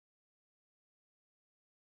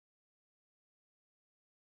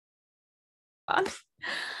fun.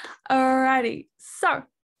 Alrighty, so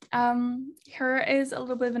here is a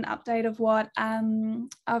little bit of an update of what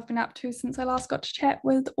I've been up to since I last got to chat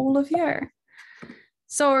with all of you.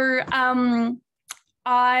 So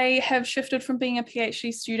I have shifted from being a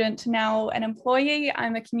PhD student to now an employee.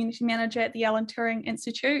 I'm a community manager at the Alan Turing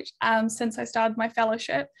Institute since I started my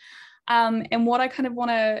fellowship. And what I kind of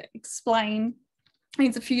want to explain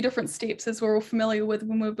needs a few different steps, as we're all familiar with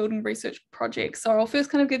when we're building research projects. So I'll first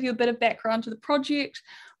kind of give you a bit of background to the project,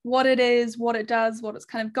 what it is, what it does, what its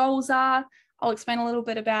kind of goals are. I'll explain a little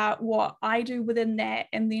bit about what I do within that,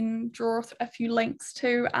 and then draw a few links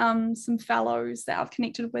to some fellows that I've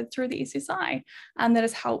connected with through the SSI that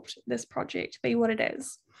has helped this project be what it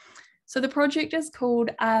is. So the project is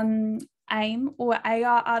called AIM, or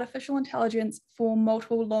AR, Artificial Intelligence for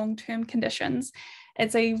Multiple Long-Term Conditions.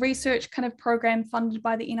 It's a research kind of program funded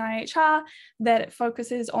by the NIHR that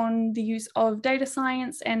focuses on the use of data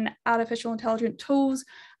science and artificial intelligent tools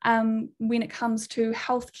when it comes to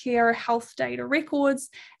healthcare, health data records,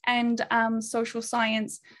 and social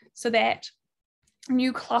science, so that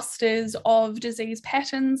new clusters of disease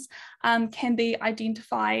patterns can be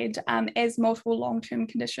identified as multiple long-term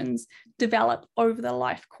conditions develop over the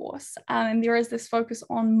life course. And there is this focus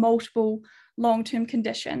on multiple long-term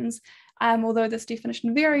conditions. Although this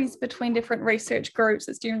definition varies between different research groups,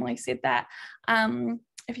 it's generally said that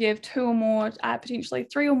if you have 2 or more, potentially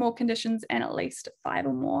 3 or more conditions, and at least 5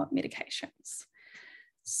 or more medications.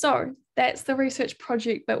 So that's the research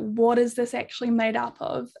project, but what is this actually made up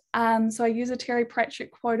of? So I use a Terry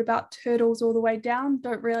Pratchett quote about turtles all the way down.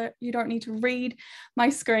 You don't need to read my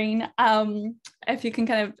screen. If you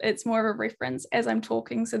can it's more of a reference as I'm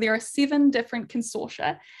talking. So there are 7 different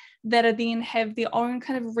consortia that are then have their own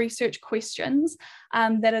kind of research questions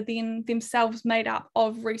that are then themselves made up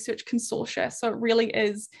of research consortia. So it really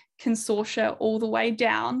is consortia all the way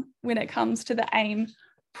down when it comes to the AIM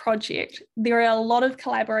project. There are a lot of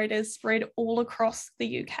collaborators spread all across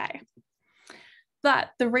the UK.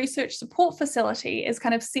 But the research support facility is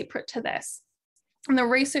kind of separate to this. And the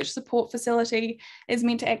research support facility is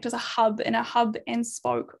meant to act as a hub in a hub and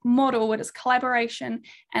spoke model. It is collaboration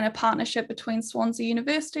and a partnership between Swansea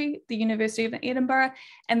University, the University of Edinburgh,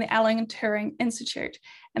 and the Alan Turing Institute.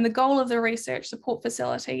 And the goal of the research support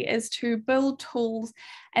facility is to build tools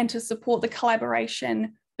and to support the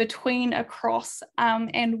collaboration between, across,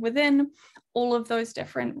 and within all of those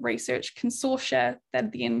different research consortia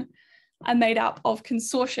that then are made up of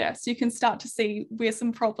consortia. So you can start to see where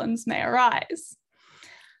some problems may arise.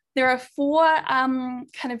 There are 4 kind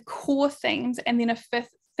of core themes, and then a 5th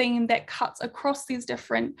theme that cuts across these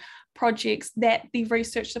different projects that the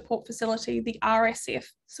research support facility, the RSF,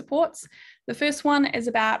 supports. The first one is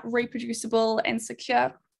about reproducible and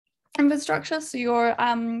secure infrastructure. So your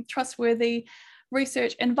trustworthy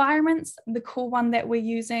research environments. The core one that we're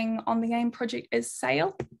using on the AIM project is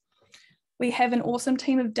SAIL. We have an awesome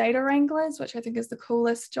team of data wranglers, which I think is the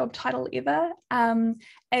coolest job title ever.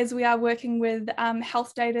 As we are working with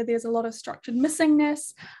health data, there's a lot of structured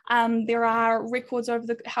missingness. There are records over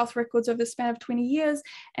the health records over the span of 20 years.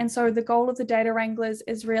 And so the goal of the data wranglers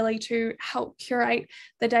is really to help curate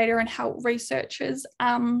the data and help researchers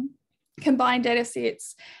combine data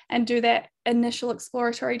sets and do that initial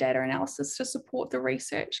exploratory data analysis to support the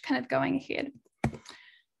research kind of going ahead.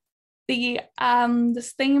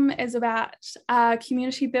 This theme is about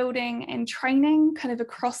community building and training kind of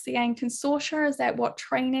across the AIM consortia. Is that what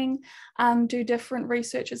training do different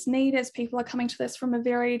researchers need as people are coming to this from a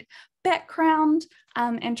varied background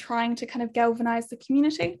and trying to kind of galvanize the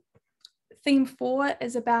community. Theme 4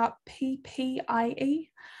 is about PPIE.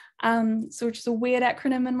 So which is a weird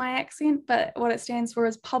acronym in my accent, but what it stands for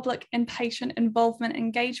is Public and Patient Involvement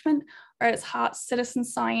Engagement, or at its heart, citizen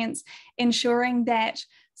science, ensuring that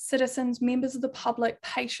citizens, members of the public,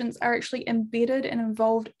 patients are actually embedded and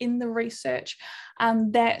involved in the research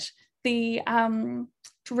that the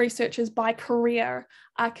researchers by career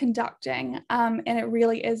are conducting, and it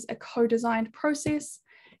really is a co-designed process.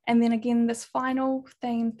 And then again, this final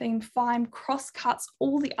theme 5, cross-cuts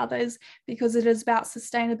all the others because it is about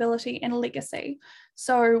sustainability and legacy.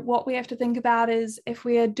 So what we have to think about is if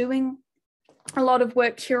we are doing a lot of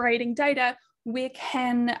work curating data, where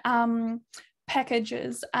can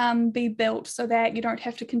packages be built so that you don't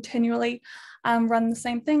have to continually run the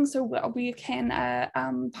same thing? So where can a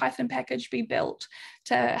Python package be built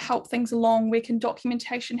to help things along? Where can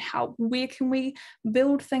documentation help? Where can we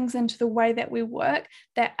build things into the way that we work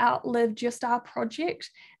that outlive just our project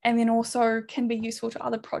and then also can be useful to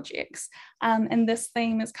other projects? And this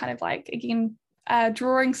theme is kind of like, again,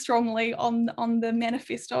 drawing strongly on the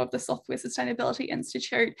manifesto of the Software Sustainability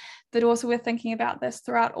Institute, but also we're thinking about this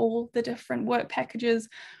throughout all the different work packages,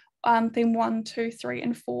 theme 1, 2, 3,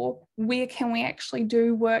 and 4. Where can we actually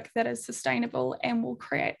do work that is sustainable and will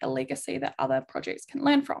create a legacy that other projects can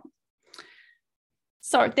learn from?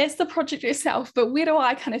 So that's the project itself, but where do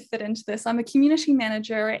I kind of fit into this? I'm a community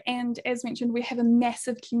manager, and as mentioned, we have a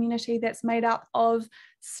massive community that's made up of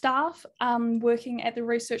staff working at the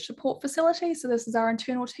research support facility. So this is our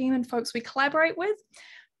internal team and folks we collaborate with.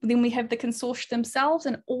 Then we have the consortia themselves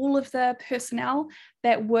and all of the personnel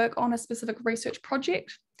that work on a specific research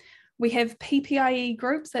project. We have PPIE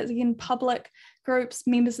groups, that's again public groups,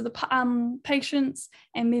 members of the patients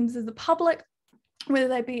and members of the public, whether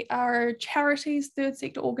they be our charities, third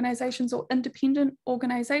sector organisations or independent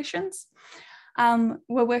organisations.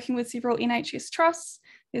 We're working with several NHS trusts.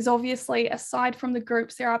 There's obviously, aside from the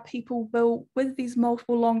groups, there are people with these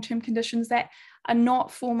multiple long-term conditions that are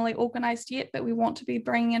not formally organised yet, but we want to be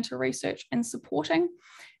bringing into research and supporting.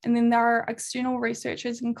 And then there are external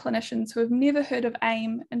researchers and clinicians who have never heard of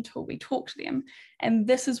AIM until we talk to them. And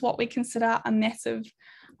this is what we consider a massive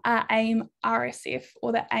AIM RSF,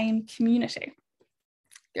 or the AIM community.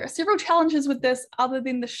 There are several challenges with this other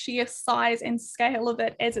than the sheer size and scale of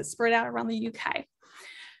it as it's spread out around the UK.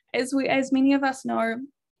 As many of us know,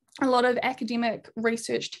 a lot of academic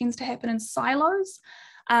research tends to happen in silos,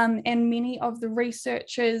 and many of the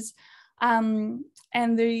researchers and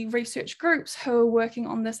the research groups who are working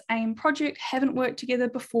on this AIM project haven't worked together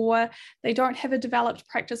before. They don't have a developed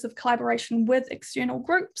practice of collaboration with external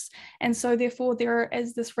groups, and so therefore there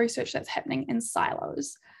is this research that's happening in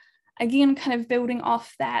silos. Again, kind of building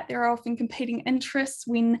off that, there are often competing interests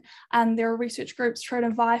when there are research groups trying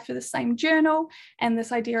to vie for the same journal, and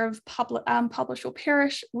this idea of publish or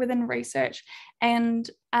perish within research, and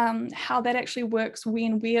how that actually works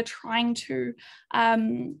when we are trying to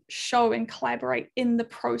show and collaborate in the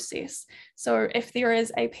process. So if there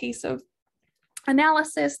is a piece of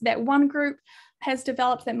analysis that one group has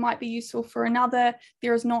developed that might be useful for another,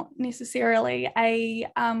 there is not necessarily a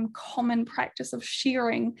common practice of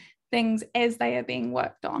sharing things as they are being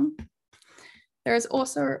worked on. There is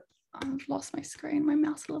also, I've lost my screen, my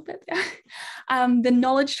mouse a little bit there, the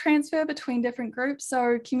knowledge transfer between different groups.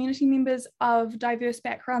 So community members of diverse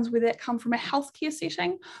backgrounds, whether that come from a healthcare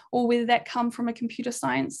setting or whether that come from a computer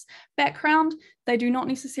science background, they do not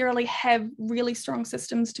necessarily have really strong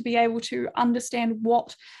systems to be able to understand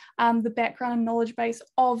what the background and knowledge base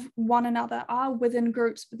of one another are within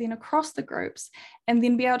groups, but then across the groups, and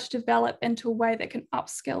then be able to develop into a way that can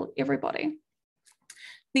upskill everybody.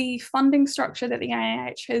 The funding structure that the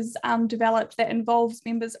NIH has developed that involves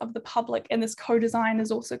members of the public in this co-design is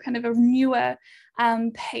also kind of a newer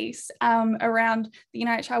piece around the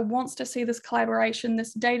NIH wants to see this collaboration,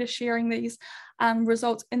 this data sharing, these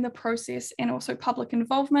results in the process, and also public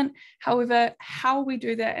involvement. However, how we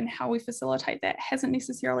do that and how we facilitate that hasn't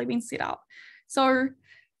necessarily been set up. So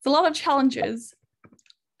it's a lot of challenges,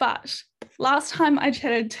 but last time I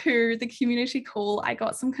chatted to the community call, I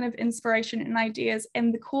got some kind of inspiration and ideas,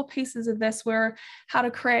 and the core pieces of this were how to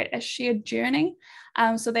create a shared journey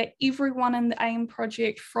so that everyone in the AIM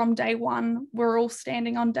project from day one, we're all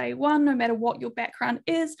standing on day one, no matter what your background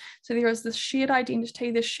is. So there is this shared identity,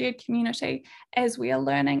 this shared community as we are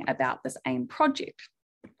learning about this AIM project.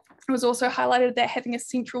 It was also highlighted that having a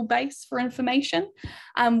central base for information,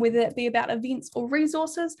 whether it be about events or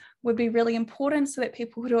resources, would be really important so that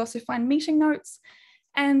people could also find meeting notes.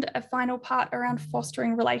 And a final part around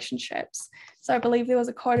fostering relationships. So I believe there was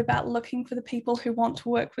a quote about looking for the people who want to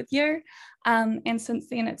work with you. And since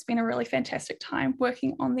then, it's been a really fantastic time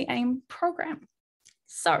working on the AIM program.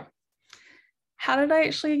 So how did I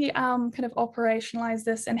actually kind of operationalize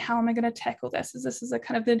this, and how am I going to tackle this? As this is a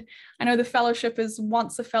kind of I know the fellowship is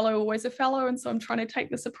once a fellow, always a fellow. And so I'm trying to take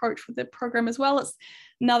this approach with the program as well. It's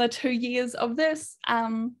another 2 years of this.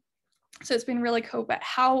 So it's been really cool, but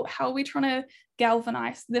how are we trying to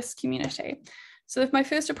galvanize this community? So my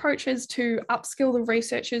first approach is to upskill the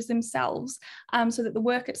researchers themselves so that the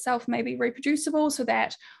work itself may be reproducible, so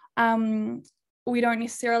that we don't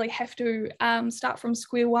necessarily have to start from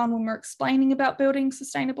square one when we're explaining about building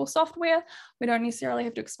sustainable software. We don't necessarily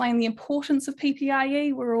have to explain the importance of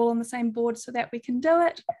PPIE. We're all on the same board so that we can do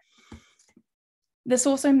it. This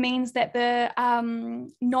also means that the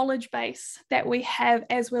knowledge base that we have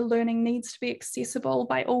as we're learning needs to be accessible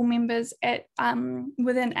by all members at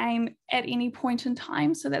within AIM at any point in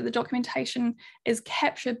time, so that the documentation is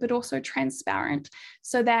captured but also transparent,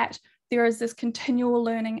 so that there is this continual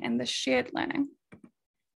learning and this shared learning.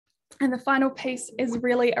 And the final piece is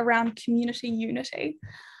really around community unity.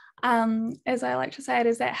 as I like to say it,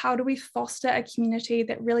 is that how do we foster a community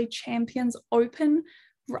that really champions open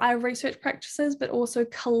research practices, but also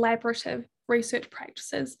collaborative research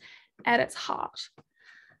practices at its heart.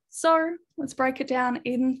 So let's break it down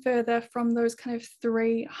even further from those kind of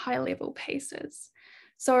three high-level pieces.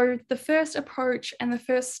 So the first approach and the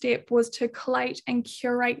first step was to collate and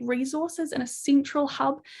curate resources in a central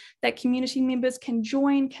hub that community members can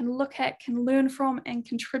join, can look at, can learn from, and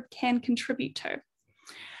can contribute to.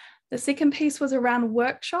 The second piece was around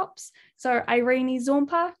workshops. So Irene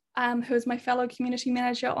Zompa, who is my fellow community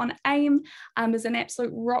manager on AIM, is an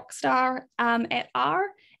absolute rock star at R,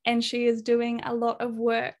 and she is doing a lot of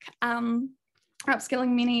work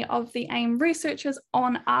upskilling many of the AIM researchers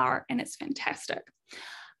on R, and it's fantastic.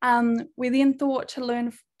 We then thought to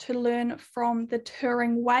learn from the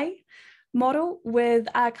Turing Way model with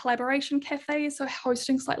collaboration cafes, so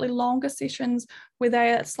hosting slightly longer sessions where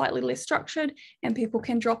they are slightly less structured and people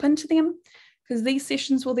can drop into them, because these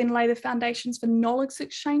sessions will then lay the foundations for knowledge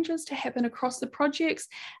exchanges to happen across the projects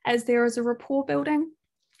as there is a rapport building,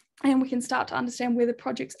 and we can start to understand where the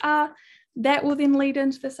projects are. That will then lead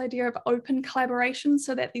into this idea of open collaboration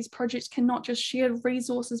so that these projects can not just share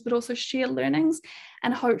resources, but also share learnings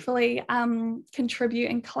and hopefully contribute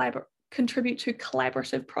to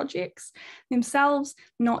collaborative projects themselves,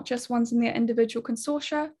 not just ones in their individual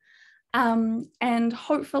consortia. And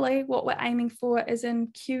hopefully what we're aiming for is in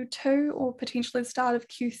Q2 or potentially the start of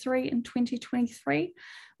Q3 in 2023.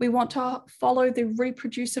 We want to follow the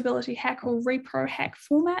reproducibility hack or repro hack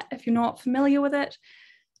format. If you're not familiar with it,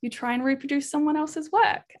 you try and reproduce someone else's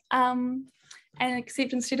work. And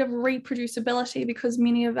except instead of reproducibility, because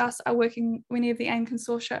many of the AIM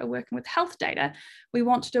consortia are working with health data, we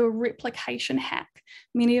want to do a replication hack.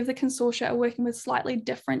 Many of the consortia are working with slightly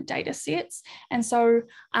different data sets. And so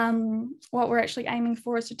what we're actually aiming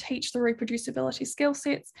for is to teach the reproducibility skill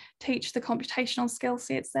sets, teach the computational skill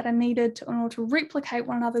sets that are needed in order to replicate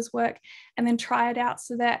one another's work, and then try it out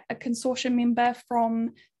so that a consortium member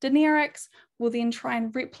from Generics will then try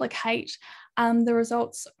and replicate the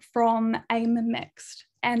results from AIM mixed,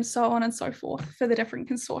 and so on and so forth for the different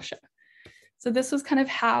consortia. So this was kind of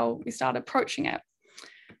how we started approaching it.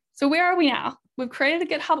 So where are we now? We've created a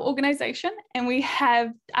GitHub organization, and we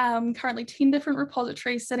have currently 10 different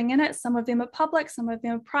repositories sitting in it. Some of them are public, some of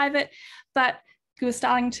them are private, but we're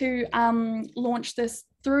starting to launch this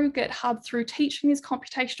through GitHub, through teaching these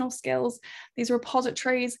computational skills, these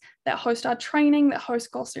repositories that host our training, that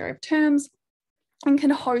host glossary of terms, and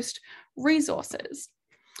can host resources.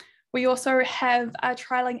 We also have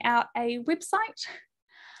trialing out a website,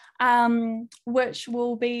 which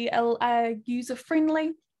will be a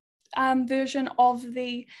user-friendly version of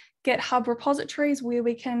the GitHub repositories, where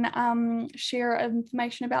we can share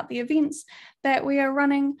information about the events that we are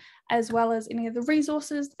running, as well as any of the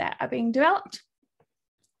resources that are being developed.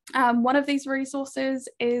 One of these resources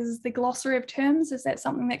is the glossary of terms. Is that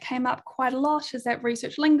something that came up quite a lot? Is that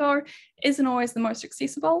research lingo isn't always the most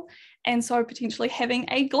accessible. And so potentially having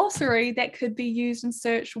a glossary that could be used and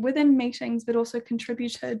searched within meetings, but also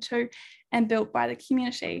contributed to and built by the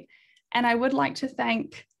community. And I would like to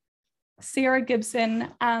thank Sarah Gibson,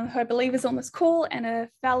 who I believe is on this call, and a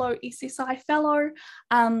fellow SSI fellow,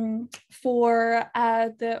 for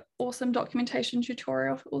the awesome documentation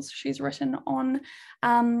tutorials she's written on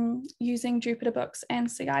using Jupyter Books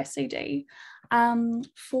and CI/CD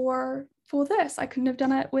for this. I couldn't have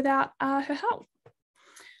done it without her help.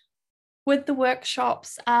 With the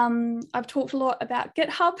workshops, I've talked a lot about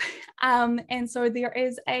GitHub, and so there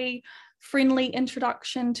is a friendly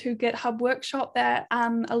introduction to GitHub workshop that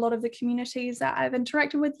a lot of the communities that I've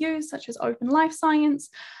interacted with use, such as Open Life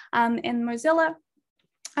Science and Mozilla.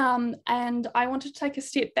 And I wanted to take a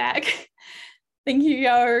step back. Thank you,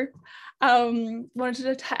 Yo.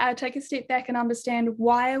 Wanted to take a step back and understand,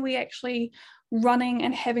 why are we actually running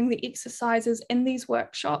and having the exercises in these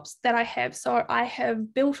workshops that I have. So I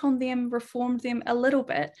have built on them, reformed them a little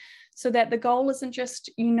bit, so that the goal isn't just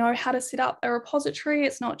how to set up a repository.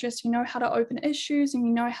 It's not just how to open issues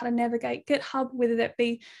and how to navigate GitHub, whether that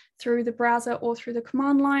be through the browser or through the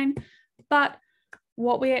command line. But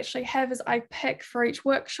what we actually have is I pick for each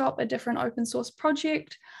workshop a different open source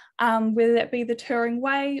project, whether that be the Turing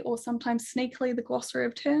Way or sometimes sneakily the glossary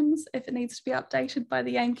of terms if it needs to be updated by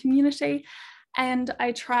the AIM community. And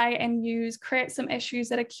I try and create some issues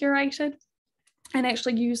that are curated and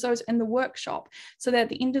actually use those in the workshop, so that at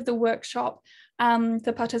the end of the workshop,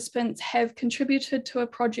 the participants have contributed to a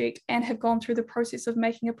project and have gone through the process of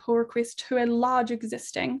making a pull request to a large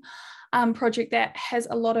existing project that has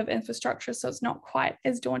a lot of infrastructure, so it's not quite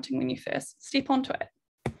as daunting when you first step onto it.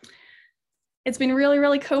 It's been really,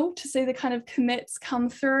 really cool to see the kind of commits come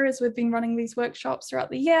through as we've been running these workshops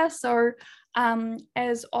throughout the year. So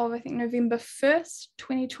as of, I think, November 1st,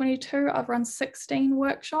 2022, I've run 16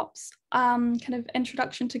 workshops, kind of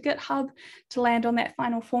introduction to GitHub, to land on that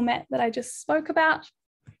final format that I just spoke about.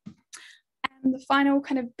 And the final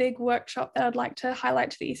kind of big workshop that I'd like to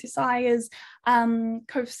highlight to the SSI is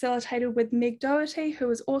co-facilitated with Meg Doherty, who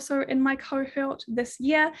was also in my cohort this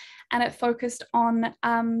year, and it focused on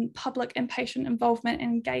public and patient involvement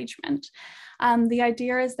and engagement. The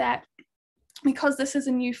idea is that because this is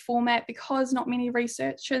a new format, because not many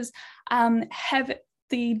researchers have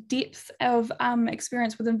the depth of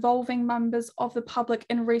experience with involving members of the public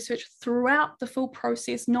in research throughout the full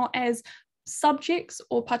process, not as subjects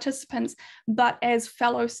or participants, but as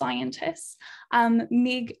fellow scientists.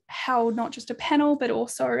 Meg held not just a panel, but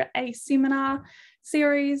also a seminar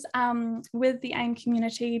series with the AIM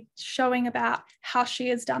community, showing about how she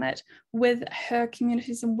has done it with her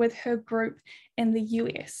communities and with her group in the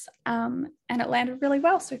US. And it landed really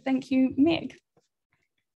well. So thank you, Meg.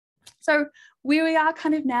 So where we are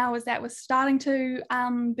kind of now is that we're starting to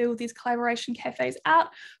build these collaboration cafes out.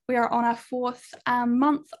 We are on our 4th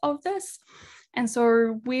month of this. And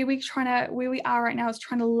so where we are right now is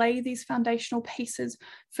trying to lay these foundational pieces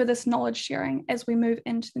for this knowledge sharing as we move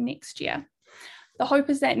into the next year. The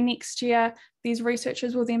hope is that next year, these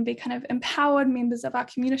researchers will then be kind of empowered, members of our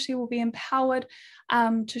community will be empowered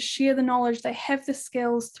to share the knowledge. They have the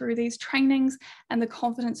skills through these trainings and the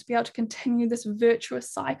confidence to be able to continue this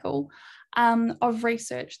virtuous cycle of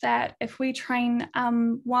research, that if we train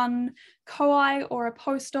one co-I or a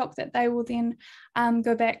postdoc, that they will then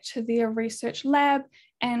go back to their research lab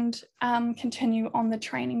and continue on the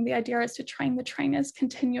training. The idea is to train the trainers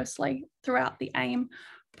continuously throughout the AIM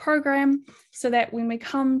program, so that when we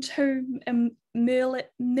come to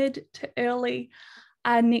mid to early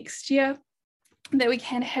next year, that we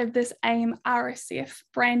can have this AIM RSF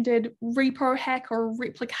branded repo hack or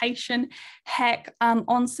replication hack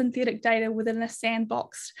on synthetic data within a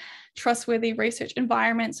sandboxed, trustworthy research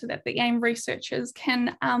environment, so that the AIM researchers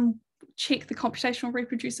can check the computational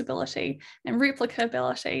reproducibility and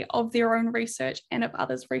replicability of their own research and of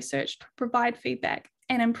others' research to provide feedback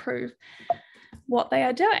and improve what they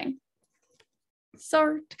are doing.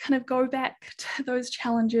 So to kind of go back to those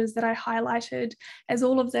challenges that I highlighted, as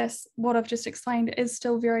all of this, what I've just explained, is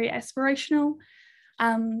still very aspirational.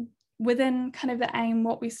 Within kind of the AIM,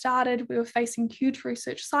 what we started, we were facing huge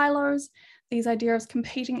research silos, these ideas of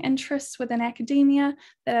competing interests within academia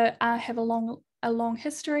that have a long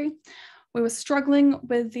history. We were struggling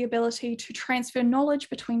with the ability to transfer knowledge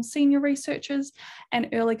between senior researchers and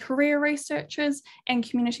early career researchers and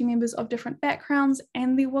community members of different backgrounds,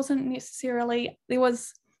 and there wasn't necessarily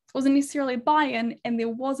buy-in, and there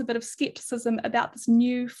was a bit of skepticism about this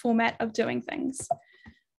new format of doing things.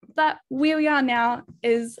 But where we are now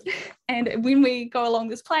is, and when we go along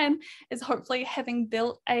this plan, is hopefully having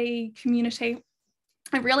built a community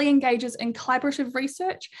that really engages in collaborative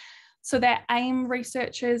research, so that AIM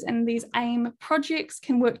researchers and these AIM projects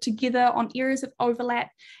can work together on areas of overlap,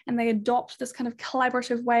 and they adopt this kind of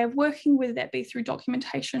collaborative way of working, whether that be through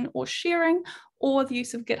documentation or sharing, or the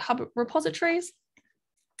use of GitHub repositories.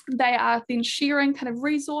 They are then sharing kind of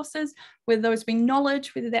resources, whether those be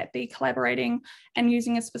knowledge, whether that be collaborating and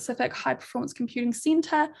using a specific high performance computing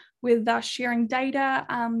center, whether they're sharing data,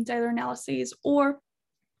 data analyses, or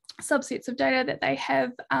subsets of data that they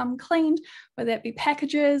have cleaned, whether that be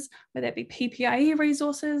packages, whether that be PPIE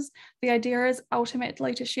resources. The idea is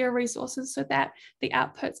ultimately to share resources so that the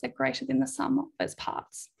outputs are greater than the sum of its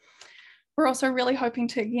parts. We're also really hoping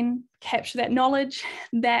to, again, capture that knowledge,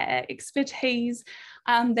 that expertise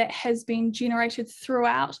that has been generated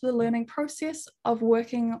throughout the learning process of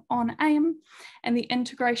working on AIM, and the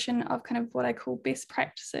integration of kind of what I call best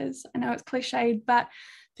practices. I know it's cliched, but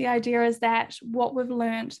the idea is that what we've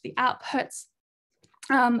learned, the outputs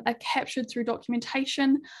are captured through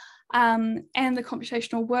documentation and the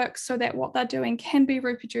computational work, so that what they're doing can be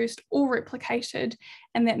reproduced or replicated,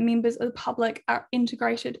 and that members of the public are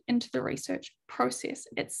integrated into the research process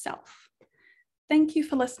itself. Thank you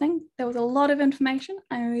for listening. There was a lot of information.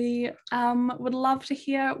 I would love to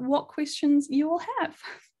hear what questions you all have.